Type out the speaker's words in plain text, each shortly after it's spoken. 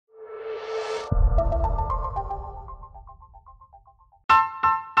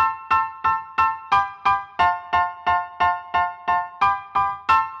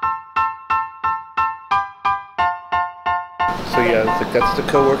That's the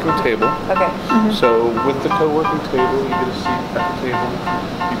co-working table. Okay. So with the co-working table, you get a seat at the table.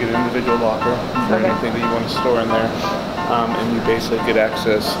 You get an individual locker for anything that you want to store in there. And you basically get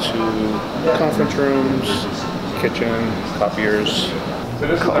access to conference rooms, kitchen, copiers. So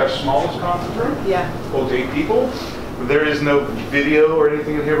this is our smallest conference room. Yeah. Holds 8 people. There is no video or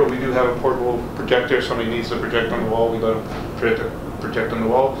anything in here, but we do have a portable projector. If somebody needs to project on the wall, we let them project on the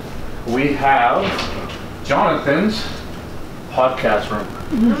wall. We have Jonathan's podcast room.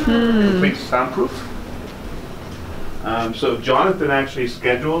 Complete soundproof. So Jonathan actually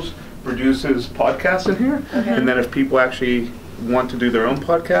produces podcasts in here. And then if people actually want to do their own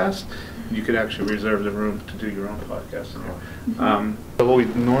podcast, you can actually reserve the room to do your own podcast in here. So what we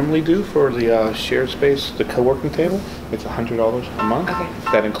normally do for the shared space, the co-working table, it's $100 a month.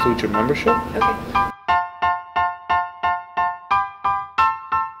 That includes your membership.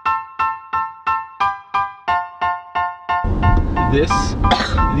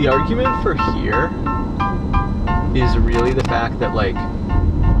 The argument for here is really the fact that like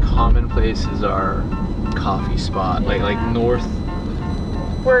Commonplace is our coffee spot, like north.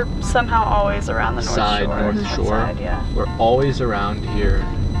 We're somehow always around the North Shore. Side, yeah. We're always around here.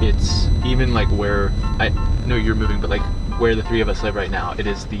 It's even like where I know you're moving, but like where the 3 of us live right now, it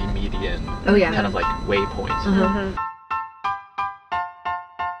is the median kind of like waypoint.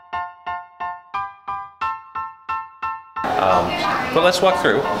 But let's walk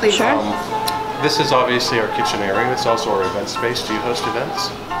through. Sure. This is obviously our kitchen area. It's also our event space. Do you host events?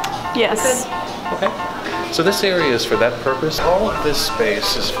 Yes. Okay. So this area is for that purpose. All of this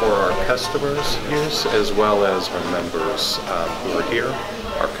space is for our customers' use as well as our members who are here,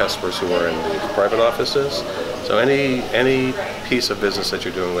 our customers who are in the private offices. So any piece of business that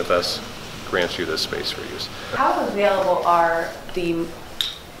you're doing with us grants you this space for use. How available are the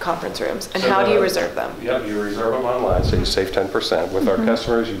conference rooms, and how do you reserve them? Yep, you reserve them online, so you save 10%. With our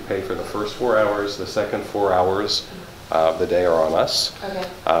customers, you pay for the first 4 hours. The second 4 hours of the day are on us.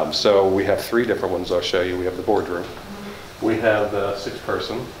 So we have 3 different ones I'll show you. We have the boardroom, we have the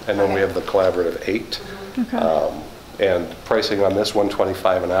 6-person, and then we have the collaborative 8. And pricing on this one,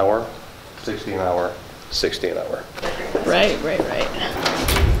 $25 an hour, $60 an hour, $60 an hour. Right.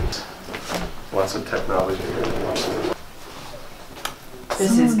 Lots of technology here.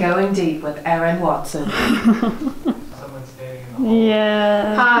 This is Going Deep with Aaron Watson. Someone's standing in the hall.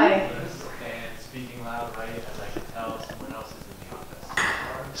 Yeah. Hi. And speaking loud, right, as I can tell someone else is in the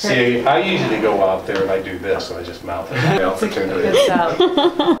office. See, I usually go out there and I do this and I just mouth it. The opportunity. Good sound.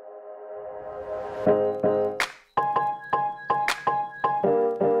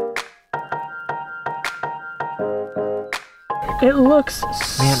 It looks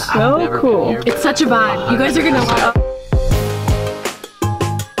so cool. It's such a vibe. You guys are gonna love it.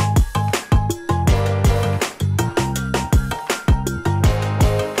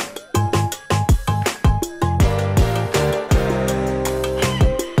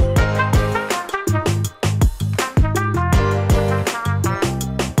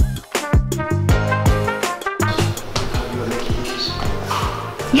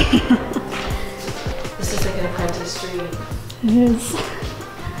 This is like an apprentice dream. It is.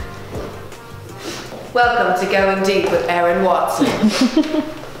 Welcome to Going Deep with Aaron Watson.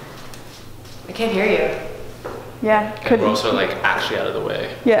 I can't hear you. Yeah. We're also like actually out of the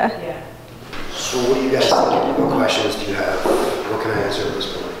way. Yeah. So what do you guys think? What questions do you have? What can I answer at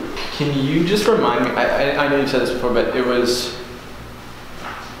this point? Can you just remind me, I know you said this before, but it was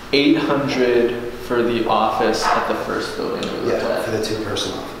 800 for the office at the first building that we looked at. For the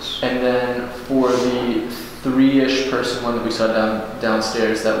 2-person office. And then for the 3-ish person one that we saw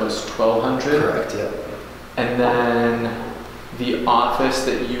downstairs, that was 1,200. Correct, yeah. And then the office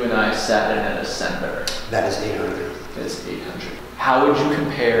that you and I sat in at Ascender. That is 800. Is 800. How would you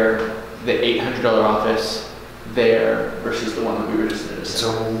compare the $800 office there versus the one that we were just in at It's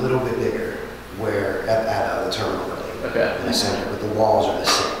Ascender? a little bit bigger, where at the terminal building. Okay. In the center, but the walls are the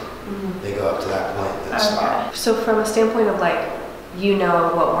same. They go up to that point and stop. So from a standpoint of like, you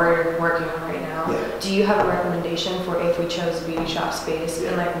know what we're working on right now, do you have a recommendation for if we chose a beauty shop space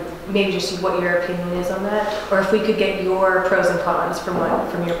and like maybe just what your opinion is on that? Or if we could get your pros and cons from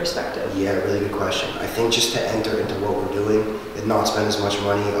your perspective? Yeah, really good question. I think just to enter into what we're doing and not spend as much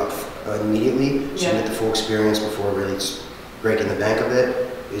money up immediately, so you get the full experience before really breaking the bank a bit,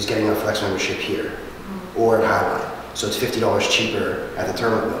 is getting a flex membership here or at Highline. So it's $50 cheaper at the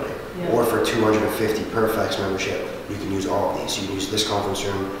terminal building. Or for $250 per flex membership, you can use all of these. You can use this conference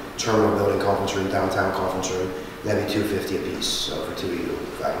room, terminal building conference room, downtown conference room. That'd be $250 a piece. So for 2 of you,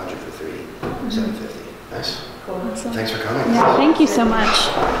 500 for 3, $750. Nice. Cool. Thanks for coming. Yeah, thank you so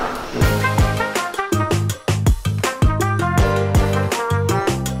much.